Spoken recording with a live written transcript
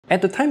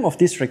At the time of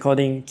this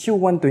recording,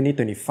 Q1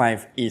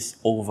 2025 is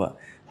over.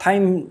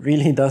 Time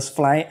really does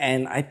fly,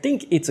 and I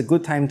think it's a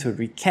good time to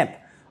recap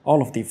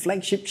all of the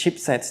flagship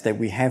chipsets that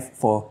we have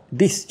for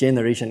this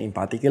generation in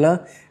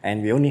particular,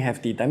 and we only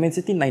have the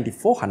Dimensity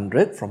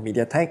 9400 from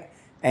MediaTek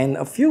and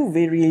a few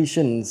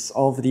variations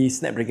of the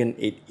Snapdragon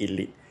 8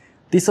 Elite.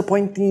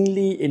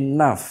 Disappointingly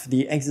enough,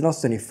 the Exynos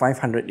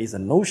 2500 is a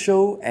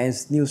no-show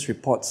as news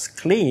reports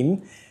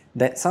claim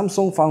that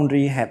Samsung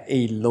Foundry had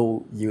a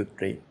low yield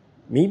rate.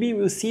 Maybe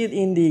we'll see it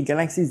in the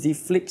Galaxy Z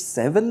Flip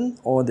 7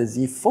 or the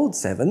Z Fold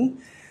 7.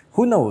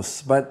 Who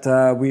knows, but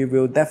we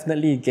will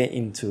definitely get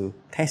into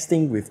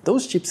testing with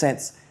those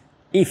chipsets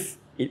if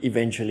it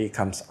eventually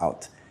comes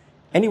out.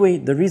 Anyway,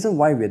 the reason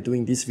why we're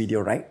doing this video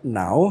right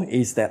now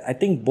is that I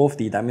think both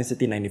the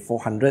Dimensity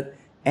 9400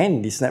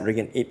 and the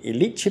Snapdragon 8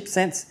 Elite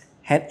chipsets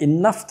had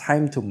enough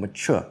time to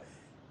mature.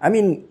 I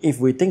mean, if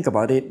we think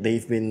about it,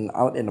 they've been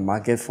out in the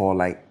market for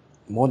like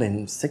more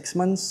than 6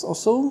 months or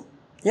so.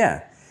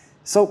 Yeah.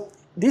 So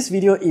this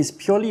video is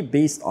purely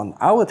based on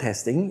our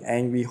testing,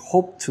 and we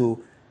hope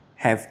to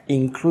have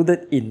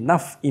included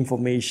enough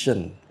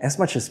information, as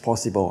much as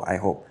possible, I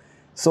hope.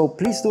 So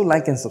please do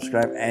like and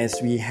subscribe,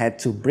 as we had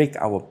to break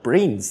our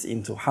brains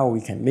into how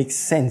we can make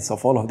sense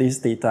of all of this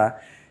data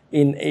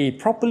in a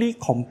properly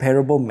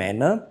comparable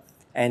manner,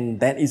 and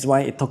that is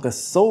why it took us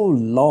so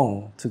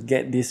long to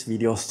get this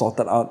video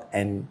sorted out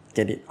and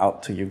get it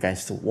out to you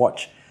guys to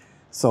watch.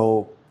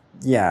 So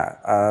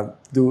yeah,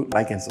 do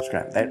like and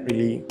subscribe. That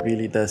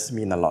really does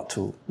mean a lot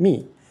to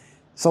me.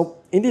 So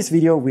in this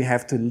video, we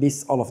have to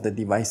list all of the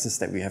devices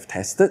that we have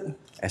tested,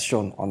 as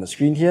shown on the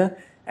screen here,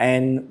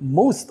 and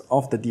most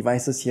of the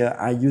devices here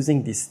are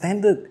using the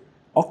standard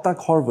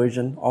octa-core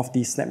version of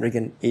the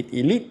Snapdragon 8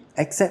 Elite,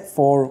 except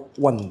for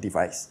one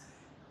device.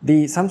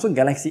 The Samsung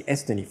Galaxy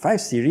S25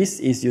 series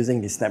is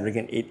using the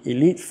Snapdragon 8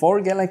 Elite for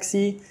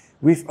Galaxy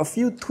with a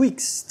few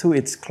tweaks to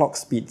its clock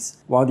speeds,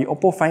 while the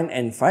Oppo Find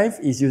N5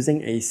 is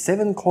using a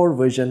 7-core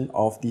version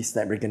of the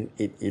Snapdragon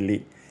 8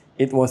 Elite.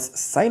 It was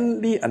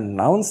silently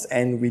announced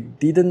and we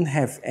didn't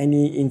have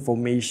any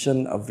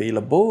information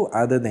available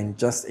other than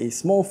just a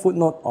small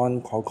footnote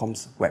on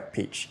Qualcomm's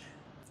webpage.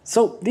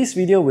 So this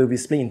video will be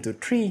split into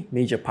 3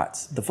 major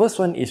parts. The first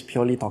one is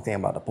purely talking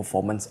about the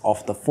performance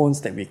of the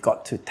phones that we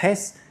got to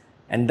test,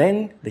 and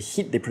then the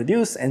heat they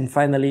produce, and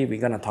finally we're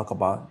gonna talk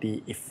about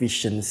the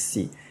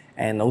efficiency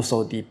and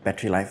also the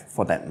battery life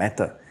for that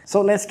matter.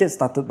 So let's get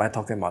started by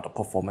talking about the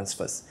performance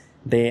first.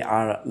 There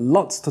are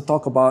lots to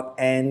talk about,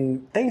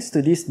 and thanks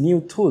to this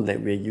new tool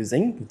that we're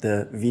using,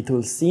 the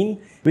VTool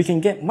Scene, we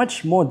can get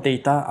much more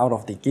data out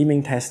of the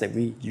gaming tests that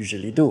we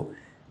usually do.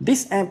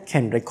 This app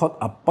can record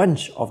a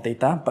bunch of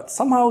data, but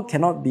somehow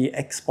cannot be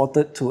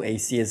exported to a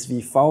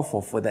CSV file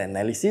for further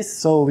analysis,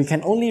 so we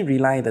can only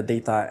rely on the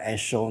data as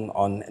shown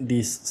on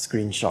these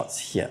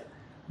screenshots here.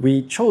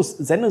 We chose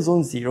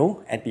Zenozone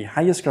 0 at the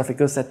highest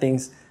graphical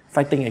settings,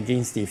 fighting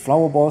against the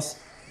Flower Boss,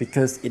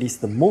 because it is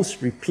the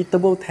most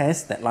repeatable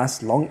test that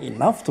lasts long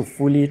enough to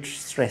fully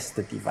stress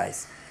the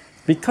device.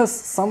 Because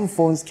some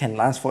phones can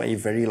last for a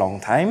very long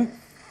time,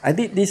 I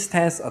did this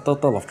test a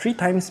total of 3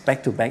 times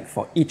back to back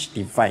for each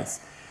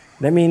device.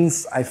 That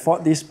means I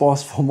fought this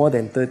boss for more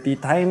than 30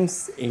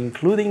 times,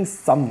 including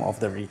some of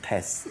the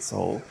retests.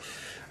 So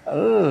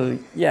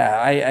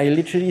yeah, I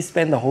literally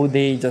spent the whole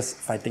day just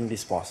fighting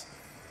this boss.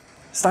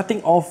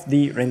 Starting off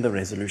the render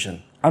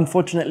resolution.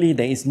 Unfortunately,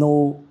 there is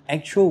no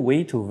actual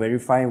way to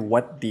verify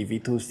what the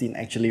VTool Scene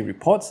actually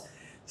reports,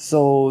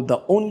 so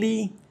the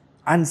only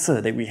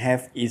answer that we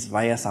have is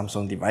via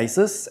Samsung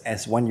devices,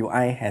 as One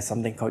UI has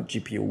something called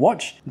GPU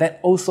Watch that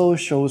also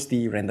shows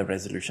the render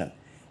resolution.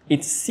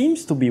 It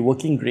seems to be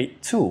working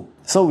great too.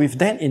 So with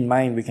that in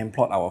mind, we can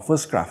plot our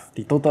first graph,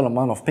 the total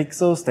amount of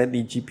pixels that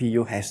the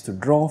GPU has to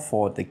draw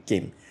for the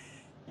game.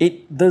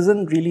 It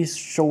doesn't really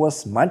show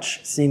us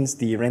much since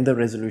the render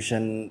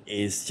resolution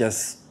is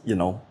just,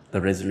 the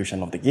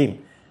resolution of the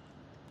game.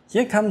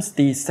 Here comes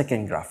the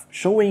second graph,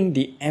 showing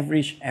the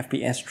average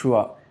FPS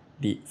throughout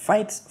the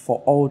fights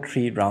for all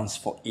 3 rounds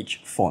for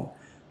each phone.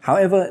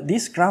 However,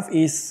 this graph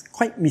is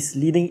quite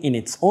misleading in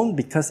its own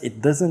because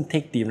it doesn't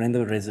take the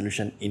render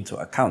resolution into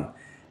account.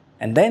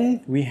 And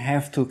then we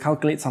have to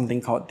calculate something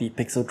called the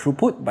pixel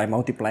throughput by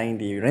multiplying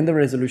the render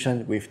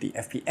resolution with the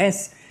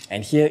FPS.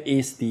 And here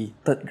is the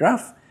third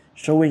graph,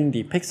 showing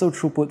the pixel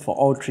throughput for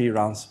all 3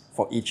 rounds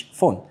for each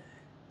phone.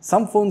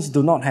 Some phones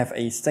do not have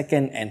a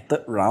second and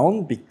third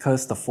round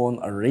because the phone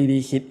already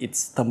hit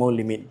its thermal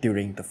limit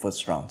during the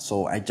first round,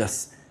 so I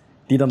just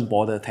didn't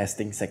bother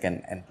testing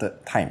second and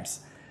third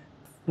times.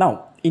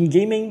 Now, in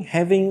gaming,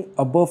 having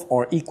above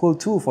or equal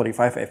to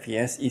 45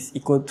 FPS is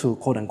equal to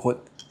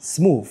quote-unquote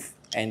smooth,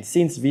 and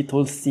since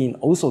VTool Scene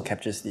also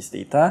captures this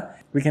data,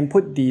 we can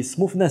put the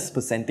smoothness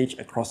percentage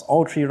across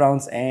all 3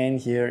 rounds, and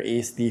here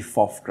is the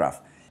 4th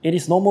graph. It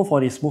is normal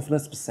for the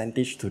smoothness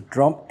percentage to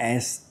drop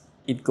as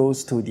it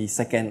goes to the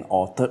second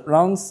or third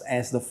rounds,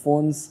 as the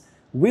phones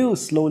will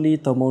slowly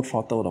thermal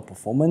throttle the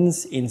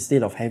performance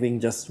instead of having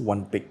just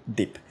one big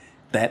dip.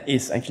 That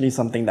is actually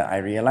something that I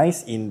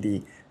realized in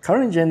the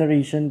current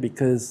generation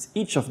because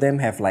each of them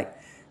have like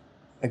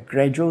a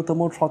gradual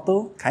thermal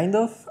throttle, kind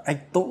of.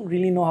 I don't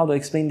really know how to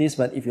explain this,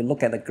 but if you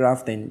look at the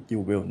graph, then you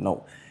will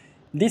know.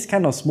 This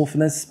kind of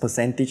smoothness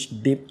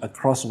percentage dip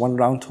across one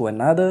round to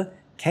another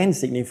can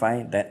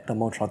signify that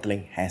thermal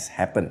throttling has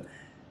happened.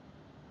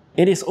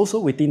 It is also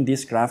within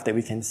this graph that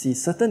we can see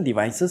certain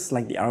devices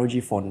like the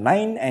ROG Phone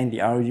 9 and the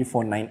ROG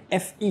Phone 9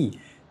 FE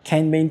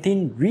can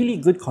maintain really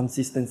good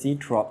consistency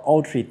throughout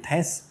all three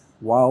tests,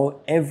 while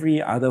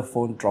every other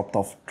phone dropped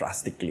off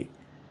drastically.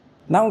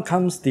 Now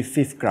comes the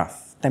fifth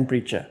graph,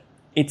 temperature.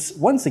 It's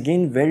once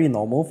again very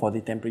normal for the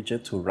temperature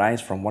to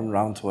rise from one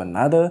round to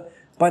another,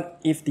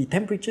 but if the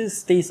temperature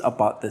stays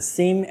about the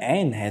same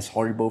and has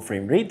horrible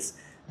frame rates,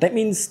 that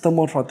means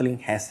thermal throttling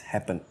has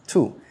happened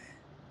too.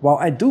 While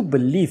I do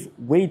believe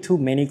way too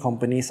many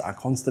companies are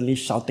constantly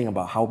shouting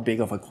about how big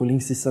of a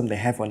cooling system they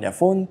have on their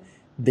phone,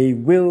 they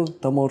will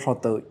thermal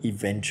throttle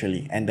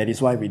eventually, and that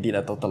is why we did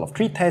a total of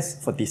 3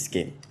 tests for this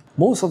game.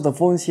 Most of the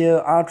phones here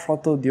are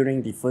throttled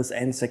during the first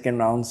and second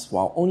rounds,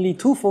 while only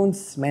 2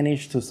 phones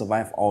managed to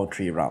survive all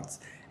 3 rounds,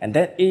 and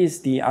that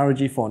is the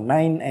ROG Phone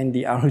 9 and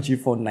the ROG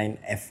Phone 9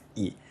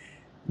 FE.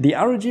 The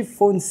ROG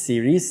Phone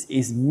series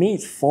is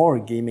made for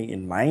gaming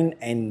in mind,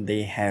 and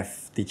they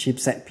have the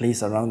chipset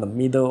placed around the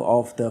middle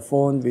of the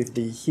phone with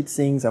the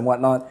heatsinks and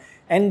whatnot,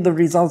 and the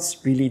results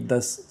really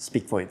does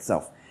speak for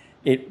itself.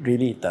 It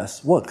really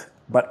does work.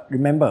 But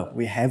remember,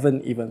 we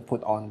haven't even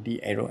put on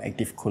the Aero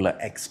Active Cooler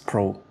X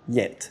Pro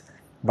yet.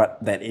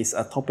 But that is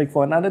a topic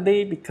for another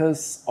day,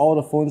 because all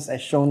the phones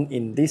as shown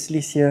in this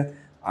list here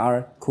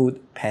are cooled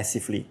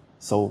passively.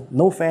 So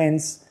no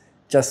fans,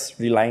 just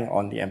relying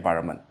on the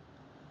environment.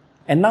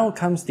 And now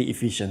comes the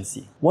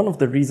efficiency. One of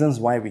the reasons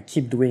why we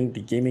keep doing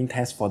the gaming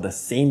test for the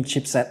same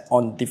chipset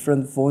on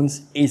different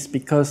phones is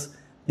because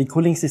the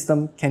cooling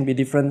system can be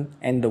different,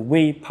 and the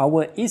way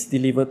power is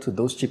delivered to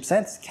those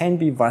chipsets can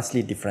be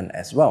vastly different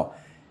as well.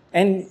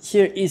 And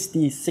here is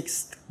the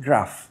 6th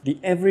graph, the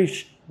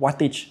average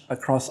wattage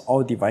across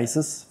all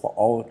devices for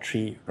all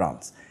 3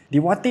 rounds. The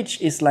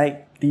wattage is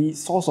like the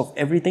source of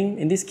everything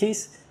in this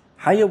case.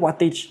 Higher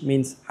wattage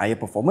means higher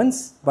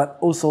performance, but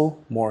also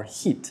more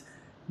heat.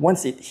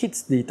 Once it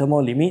hits the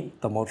thermal limit,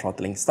 thermal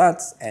throttling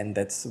starts, and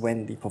that's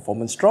when the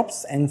performance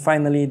drops, and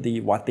finally the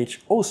wattage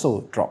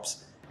also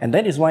drops. And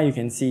that is why you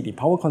can see the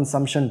power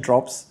consumption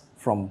drops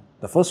from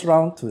the first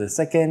round to the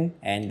second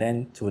and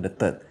then to the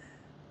third.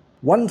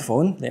 One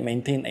phone that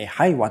maintained a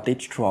high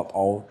wattage throughout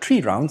all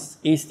 3 rounds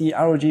is the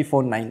ROG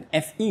Phone 9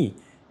 FE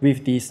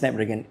with the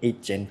Snapdragon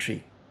 8 Gen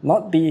 3.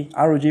 Not the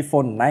ROG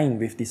Phone 9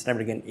 with the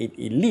Snapdragon 8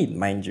 Elite,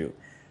 mind you.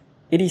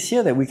 It is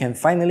here that we can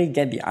finally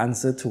get the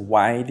answer to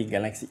why the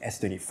Galaxy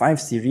S25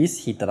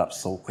 series heated up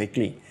so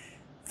quickly.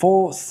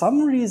 For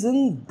some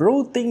reason,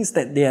 bro thinks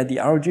that they are the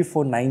ROG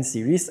Phone 9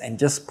 series and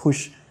just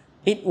push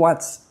 8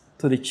 watts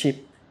to the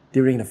chip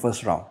during the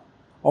first round.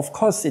 Of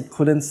course, it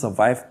couldn't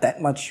survive that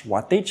much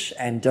wattage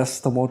and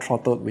just thermal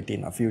throttled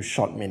within a few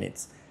short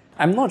minutes.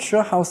 I'm not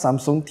sure how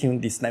Samsung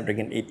tuned the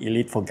Snapdragon 8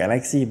 Elite for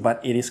Galaxy, but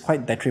it is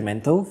quite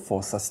detrimental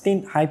for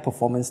sustained high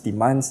performance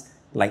demands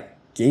like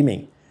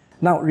gaming.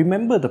 Now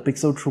remember the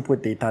pixel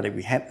throughput data that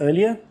we had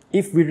earlier?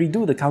 If we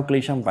redo the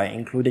calculation by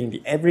including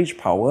the average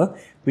power,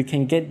 we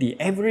can get the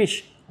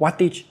average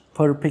wattage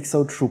per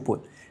pixel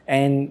throughput.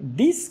 And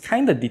this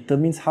kind of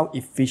determines how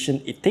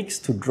efficient it takes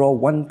to draw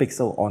 1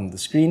 pixel on the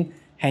screen,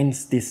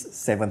 hence this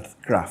 7th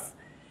graph.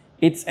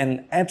 It's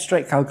an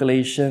abstract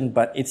calculation,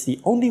 but it's the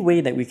only way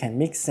that we can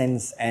make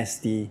sense as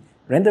the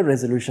render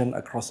resolution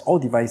across all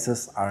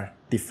devices are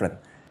different.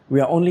 We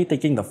are only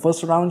taking the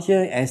first round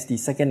here, as the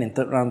second and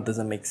third round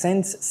doesn't make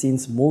sense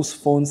since most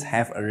phones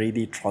have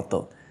already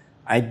throttled.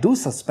 I do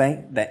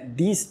suspect that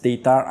these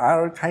data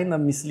are kind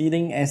of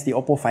misleading, as the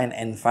Oppo Find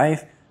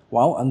N5,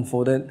 while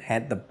unfolded,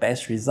 had the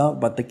best result,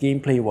 but the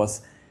gameplay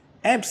was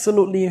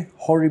absolutely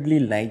horribly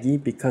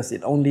laggy because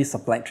it only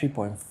supplied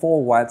 3.4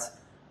 watts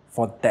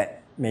for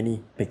that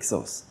many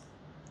pixels.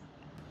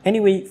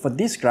 Anyway, for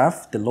this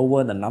graph, the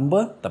lower the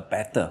number, the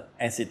better,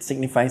 as it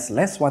signifies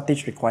less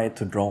wattage required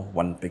to draw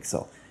 1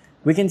 pixel.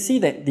 We can see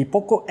that the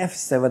Poco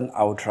F7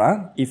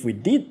 Ultra, if we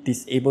did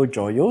disable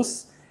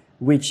Joyose,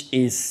 which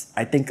is,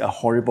 I think, a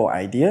horrible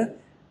idea,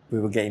 we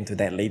will get into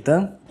that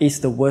later,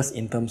 is the worst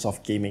in terms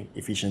of gaming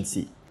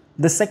efficiency.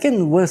 The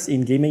second worst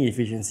in gaming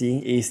efficiency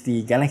is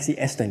the Galaxy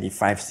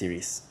S25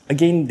 series.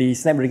 Again, the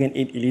Snapdragon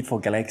 8 Elite for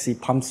Galaxy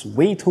pumps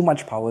way too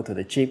much power to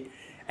the chip,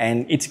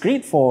 and it's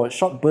great for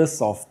short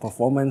bursts of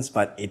performance,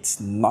 but it's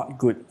not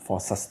good for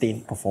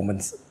sustained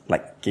performance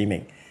like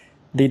gaming.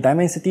 The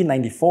Dimensity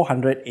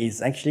 9400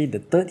 is actually the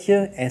third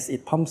here, as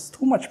it pumps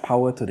too much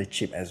power to the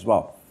chip as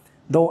well.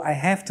 Though I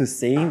have to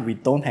say, we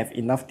don't have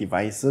enough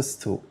devices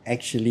to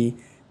actually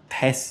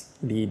test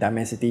the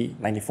Dimensity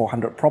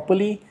 9400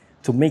 properly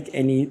to make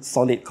any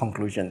solid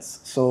conclusions.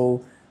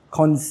 So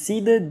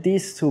consider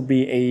this to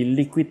be a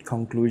liquid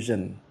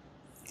conclusion.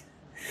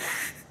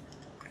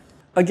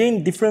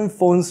 Again, different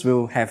phones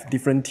will have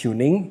different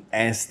tuning,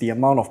 as the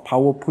amount of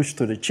power pushed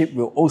to the chip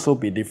will also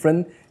be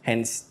different,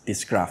 hence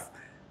this graph.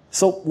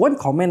 So one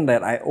comment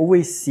that I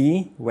always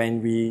see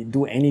when we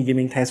do any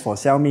gaming test for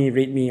Xiaomi,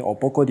 Redmi or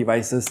Poco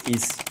devices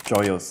is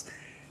Joyose.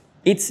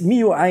 It's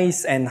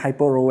MIUI's and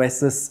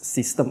HyperOS's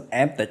system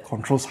app that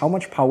controls how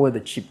much power the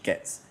chip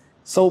gets.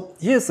 So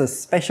here's a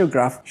special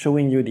graph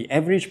showing you the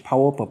average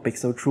power per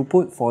pixel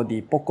throughput for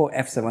the Poco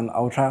F7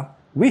 Ultra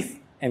with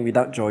and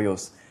without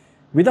Joyose.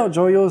 Without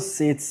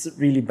Joyose, it's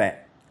really bad.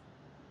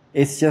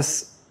 It's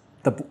just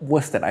the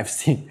worst that I've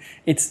seen.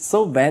 It's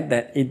so bad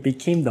that it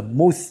became the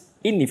most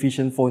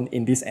inefficient phone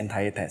in this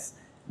entire test.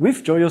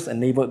 With Joyose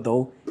enabled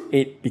though,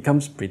 it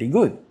becomes pretty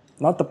good.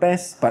 Not the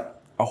best,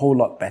 but a whole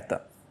lot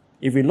better.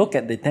 If we look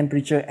at the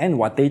temperature and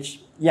wattage,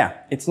 yeah,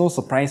 it's no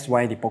surprise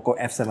why the Poco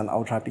F7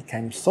 Ultra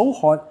became so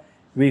hot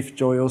with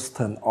Joyose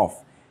turned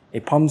off.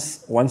 It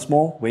pumps once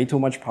more way too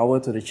much power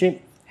to the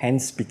chip,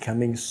 hence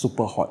becoming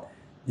super hot.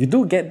 You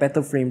do get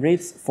better frame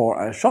rates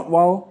for a short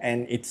while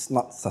and it's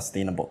not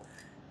sustainable.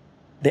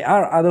 There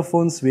are other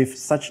phones with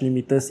such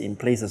limiters in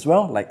place as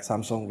well, like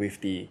Samsung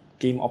with the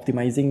game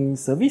optimizing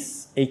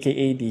service,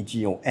 aka the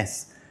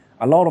Joyose.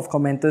 A lot of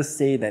commenters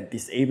say that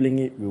disabling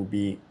it will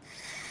be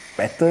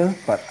better,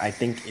 but I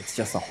think it's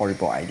just a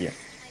horrible idea.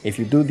 If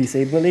you do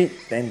disable it,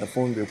 then the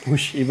phone will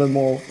push even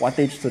more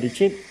wattage to the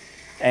chip,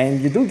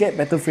 and you do get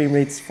better frame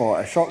rates for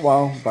a short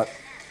while, but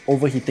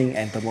overheating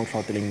and thermal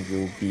throttling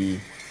will be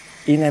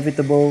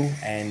inevitable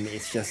and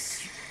it's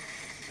just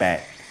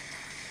bad.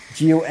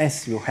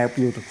 Joyose will help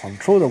you to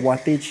control the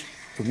wattage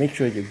to make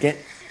sure you get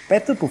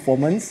better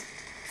performance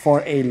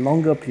for a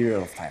longer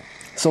period of time.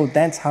 So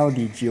that's how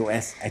the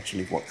Joyose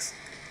actually works.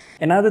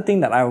 Another thing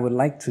that I would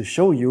like to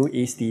show you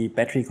is the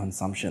battery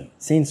consumption.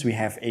 Since we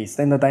have a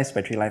standardized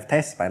battery life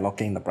test by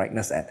locking the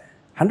brightness at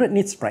 100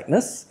 nits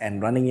brightness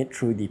and running it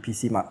through the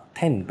PC Mark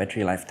 10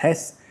 battery life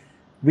test,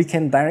 we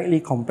can directly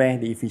compare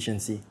the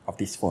efficiency of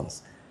these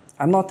phones.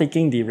 I'm not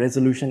taking the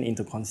resolution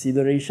into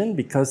consideration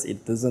because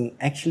it doesn't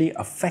actually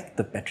affect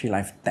the battery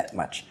life that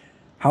much.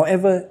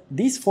 However,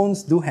 these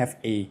phones do have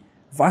a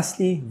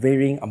vastly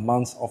varying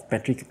amounts of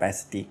battery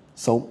capacity.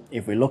 So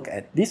if we look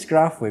at this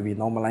graph where we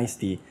normalize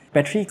the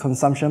battery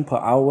consumption per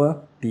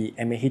hour, the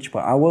mAh per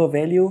hour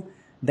value,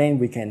 then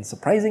we can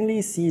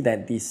surprisingly see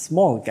that the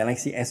small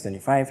Galaxy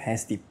S25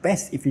 has the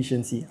best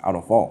efficiency out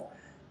of all.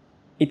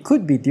 It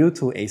could be due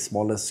to a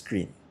smaller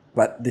screen,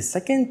 but the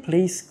second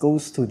place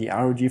goes to the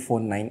ROG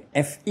Phone 9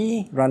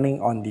 FE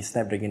running on the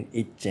Snapdragon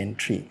 8 Gen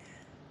 3.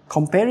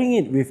 Comparing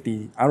it with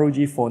the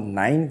ROG Phone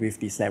 9 with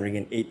the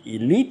Snapdragon 8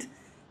 Elite,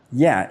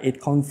 yeah, it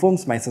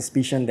confirms my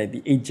suspicion that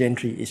the 8 Gen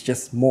 3 is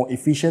just more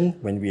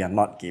efficient when we are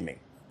not gaming.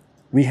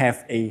 We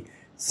have a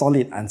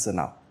solid answer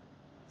now.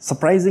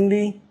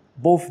 Surprisingly,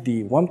 both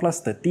the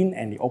OnePlus 13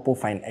 and the Oppo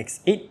Find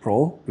X8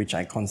 Pro, which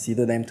I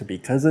consider them to be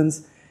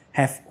cousins,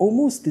 have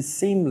almost the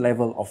same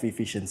level of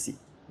efficiency.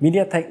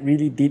 MediaTek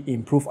really did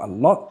improve a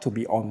lot to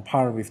be on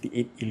par with the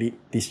 8 Elite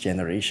this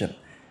generation.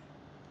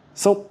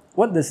 So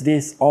what does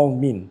this all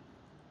mean?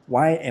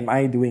 Why am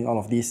I doing all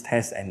of these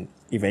tests and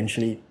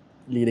eventually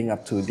leading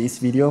up to this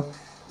video?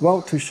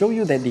 Well, to show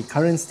you that the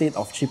current state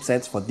of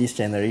chipsets for this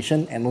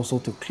generation and also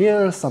to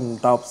clear some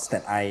doubts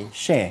that I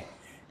share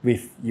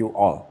with you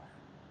all.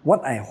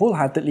 What I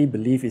wholeheartedly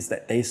believe is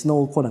that there is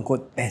no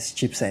quote-unquote best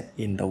chipset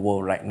in the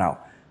world right now.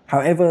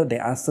 However,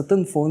 there are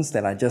certain phones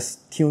that are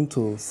just tuned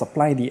to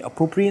supply the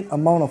appropriate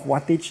amount of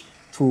wattage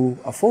to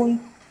a phone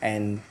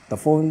and the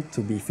phone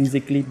to be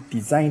physically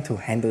designed to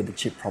handle the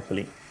chip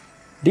properly.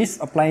 This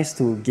applies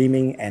to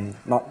gaming and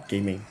not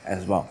gaming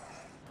as well.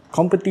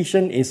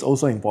 Competition is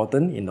also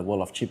important in the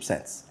world of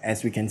chipsets.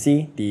 As we can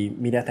see, the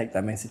MediaTek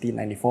Dimensity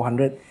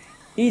 9400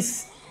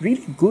 is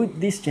really good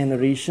this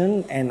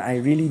generation, and I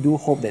really do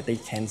hope that they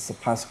can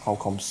surpass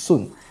Qualcomm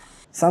soon.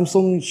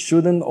 Samsung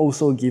shouldn't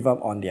also give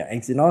up on their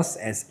Exynos,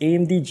 as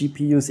AMD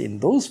GPUs in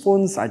those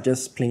phones are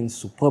just plain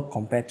superb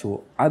compared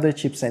to other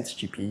chipsets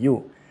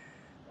GPU.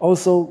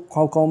 Also,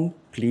 Qualcomm,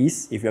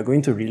 please, if you're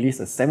going to release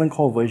a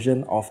 7-core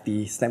version of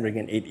the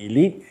Snapdragon 8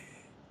 Elite,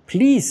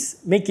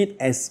 please make it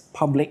as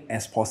public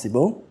as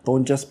possible.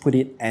 Don't just put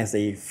it as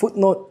a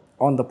footnote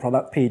on the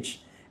product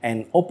page.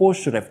 And Oppo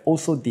should have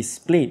also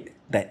displayed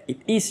that it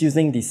is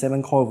using the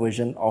 7-core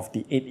version of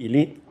the 8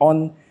 Elite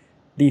on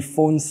the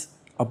phone's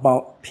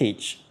about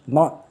page,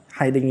 not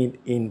hiding it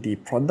in the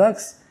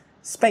products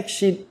spec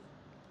sheet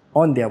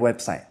on their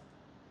website.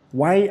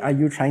 Why are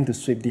you trying to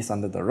sweep this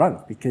under the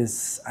rug?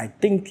 Because I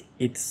think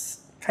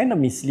it's kind of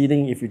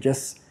misleading if you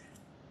just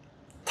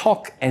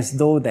talk as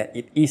though that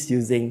it is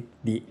using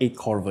the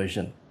 8-core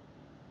version.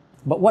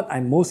 But what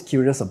I'm most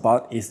curious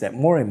about is that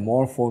more and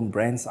more phone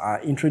brands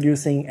are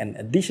introducing an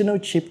additional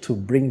chip to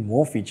bring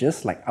more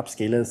features like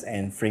upscalers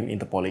and frame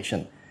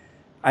interpolation.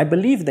 I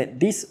believe that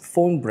these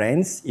phone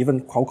brands,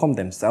 even Qualcomm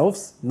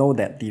themselves, know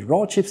that the raw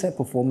chipset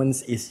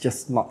performance is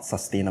just not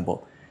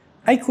sustainable.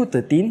 iQOO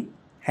 13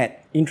 had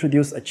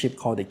introduced a chip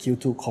called the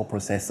Q2 core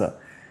processor.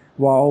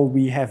 While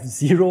we have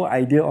zero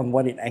idea on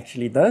what it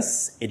actually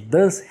does, it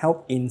does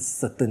help in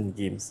certain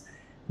games.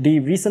 The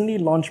recently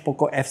launched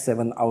Poco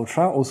F7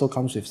 Ultra also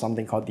comes with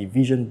something called the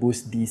Vision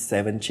Boost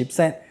D7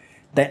 chipset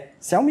that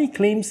Xiaomi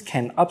claims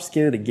can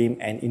upscale the game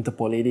and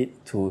interpolate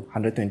it to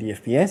 120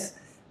 FPS,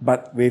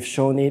 But we've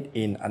shown it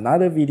in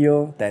another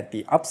video that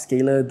the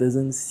upscaler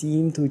doesn't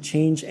seem to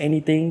change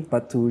anything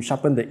but to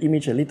sharpen the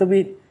image a little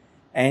bit,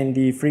 and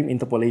the frame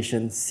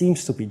interpolation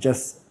seems to be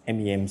just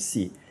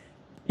MEMC.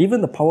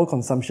 Even the power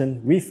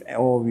consumption with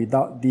or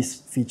without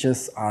these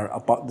features are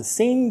about the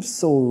same,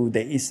 so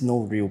there is no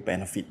real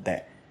benefit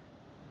there.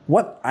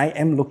 What I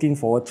am looking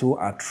forward to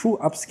are true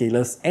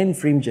upscalers and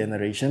frame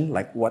generation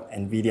like what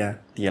NVIDIA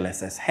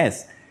DLSS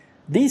has.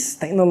 These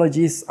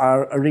technologies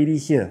are already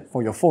here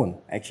for your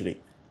phone actually.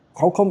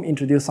 Qualcomm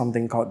introduced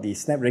something called the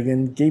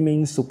Snapdragon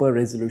Gaming Super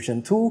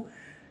Resolution 2,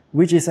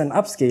 which is an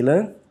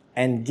upscaler,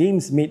 and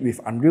games made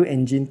with Unreal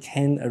Engine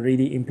can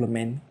already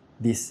implement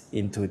this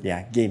into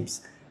their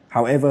games.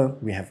 However,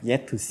 we have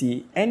yet to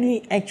see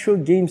any actual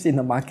games in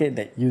the market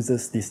that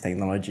uses this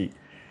technology.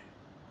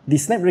 The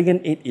Snapdragon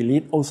 8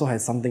 Elite also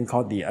has something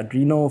called the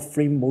Exynos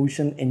Frame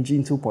Motion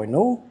Engine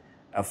 2.0,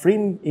 a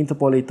frame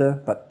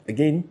interpolator, but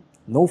again,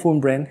 no phone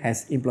brand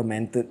has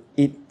implemented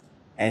it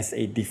as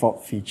a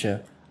default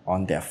feature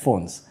on their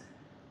phones.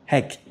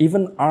 Heck,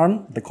 even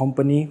ARM, the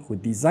company who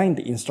designed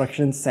the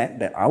instruction set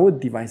that our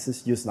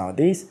devices use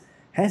nowadays,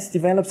 has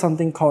developed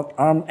something called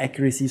ARM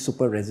Accuracy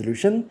Super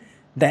Resolution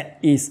that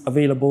is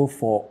available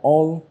for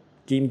all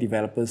game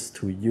developers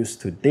to use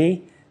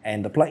today,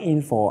 and the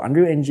plugin for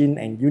Unreal Engine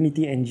and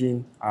Unity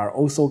Engine are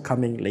also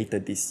coming later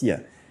this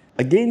year.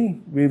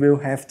 Again, we will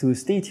have to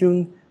stay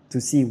tuned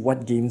to see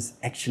what games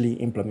actually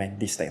implement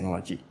this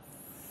technology.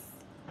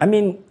 I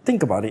mean,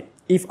 think about it.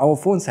 If our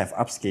phones have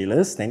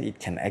upscalers, then it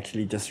can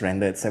actually just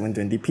render at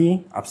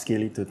 720p,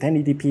 upscale it to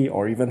 1080p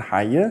or even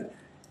higher.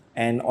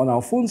 And on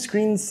our phone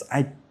screens,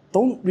 I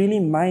don't really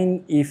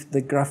mind if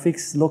the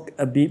graphics look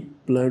a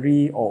bit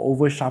blurry or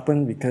over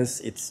sharpened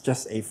because it's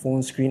just a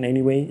phone screen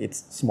anyway,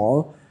 it's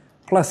small.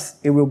 Plus,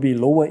 it will be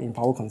lower in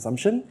power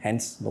consumption,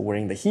 hence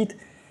lowering the heat,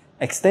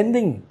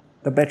 extending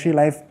the battery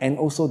life and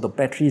also the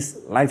battery's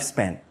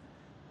lifespan.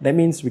 That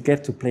means we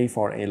get to play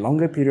for a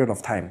longer period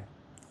of time.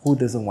 Who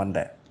doesn't want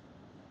that?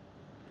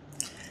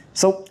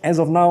 So as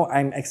of now,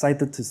 I'm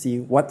excited to see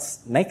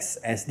what's next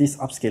as these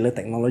upscaler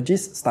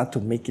technologies start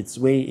to make its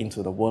way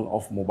into the world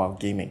of mobile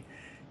gaming.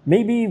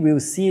 Maybe we'll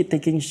see it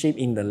taking shape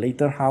in the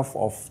later half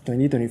of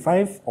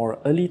 2025 or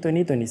early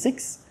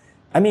 2026.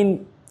 I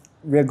mean,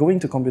 we're going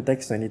to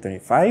Computex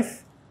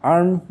 2025,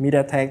 ARM,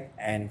 MediaTek,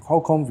 and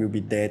Qualcomm will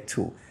be there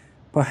too.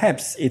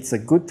 Perhaps it's a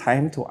good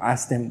time to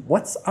ask them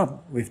what's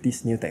up with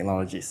these new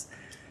technologies.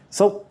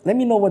 So let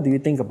me know what do you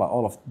think about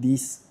all of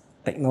these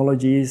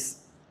technologies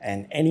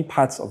and any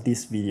parts of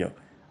this video.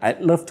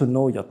 I'd love to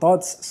know your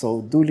thoughts,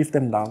 so do leave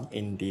them down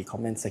in the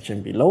comment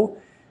section below.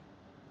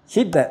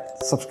 Hit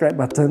that subscribe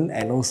button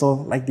and also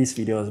like this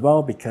video as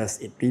well because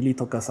it really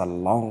took us a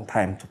long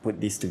time to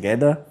put this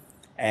together.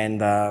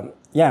 And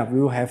yeah, we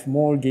will have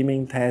more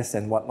gaming tests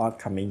and whatnot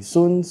coming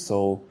soon,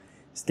 so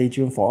stay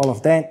tuned for all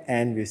of that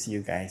and we'll see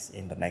you guys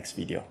in the next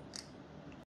video.